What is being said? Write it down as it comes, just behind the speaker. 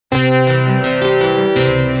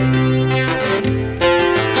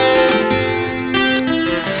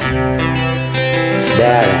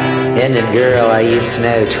Indian girl I used to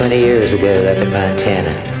know 20 years ago up in Montana.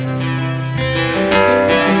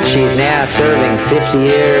 She's now serving 50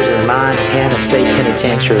 years in the Montana State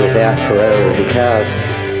Penitentiary without parole because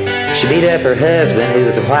she beat up her husband, who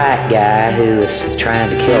was a white guy who was trying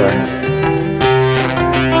to kill her.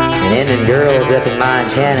 And Indian girls up in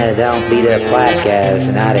Montana don't beat up white guys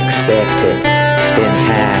and not expect to spend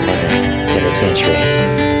time in the penitentiary.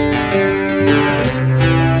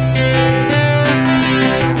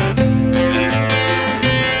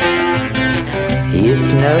 He used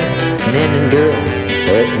to know an Indian girl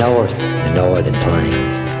up north, the northern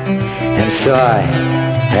plains. I'm sorry,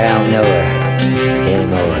 I don't know her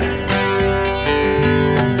anymore.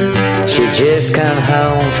 She just come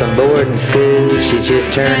home from boarding school, she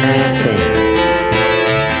just turned 19.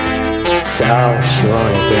 So all she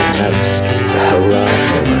wanted them most was a whole lot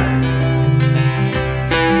more.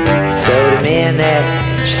 So the men that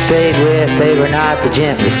she stayed with, they were not the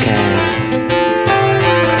gentlest kind.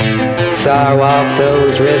 Saw her walk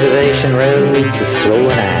those reservation roads with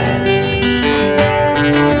swollen eyes.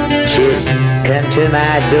 She'd come to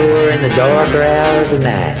my door in the darker hours of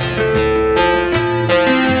night,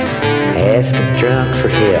 asking drunk for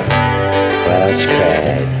help while she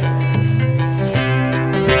cried.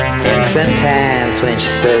 And sometimes when she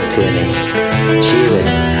spoke to me, she would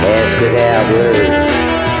ask without words.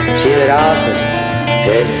 She would offer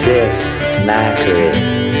herself my caress.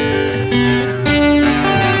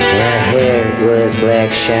 And her hair was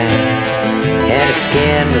black shine, and her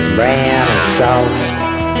skin was brown and soft,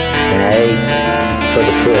 and I ate for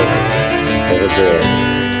the fullness of her breath.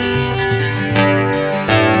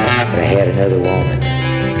 But I had another woman,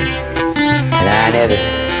 and I never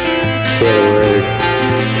said a word.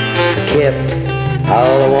 I kept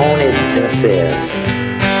all I wanted to myself.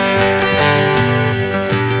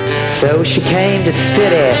 So she came to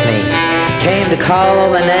spit at me, came to call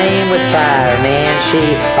my name with fire. Man, she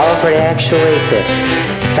offered actually to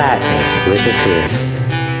fight me with a fist.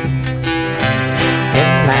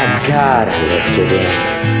 And my God, I looked her then.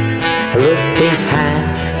 I looked behind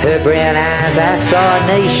her brown eyes, I saw a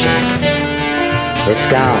nation that's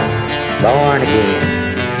gone, born again.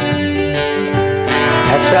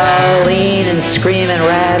 I saw lean and screaming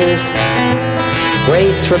riders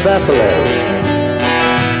race for buffalo.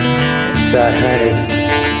 Saw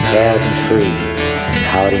 100,000 free and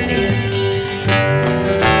haughty men.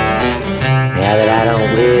 Now that I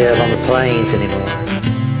don't live on the plains anymore,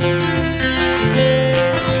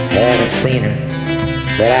 I haven't seen her,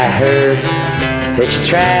 but I heard that she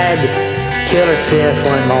tried to kill herself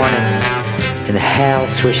one morning in the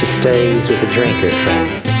house where she stays with a drinker from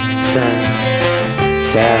some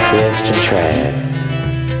southwestern tribe.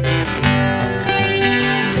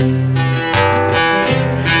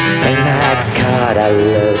 And my God, I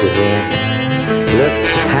love her then. Look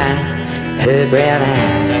behind her brown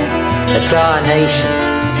eyes, I saw a nation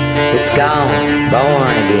that's gone,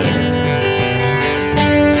 born again.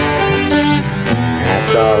 I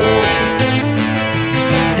saw a woman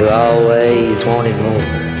who always wanted more.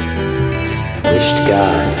 Wish to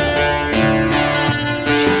God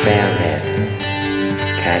she'd found that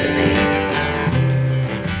kind of man.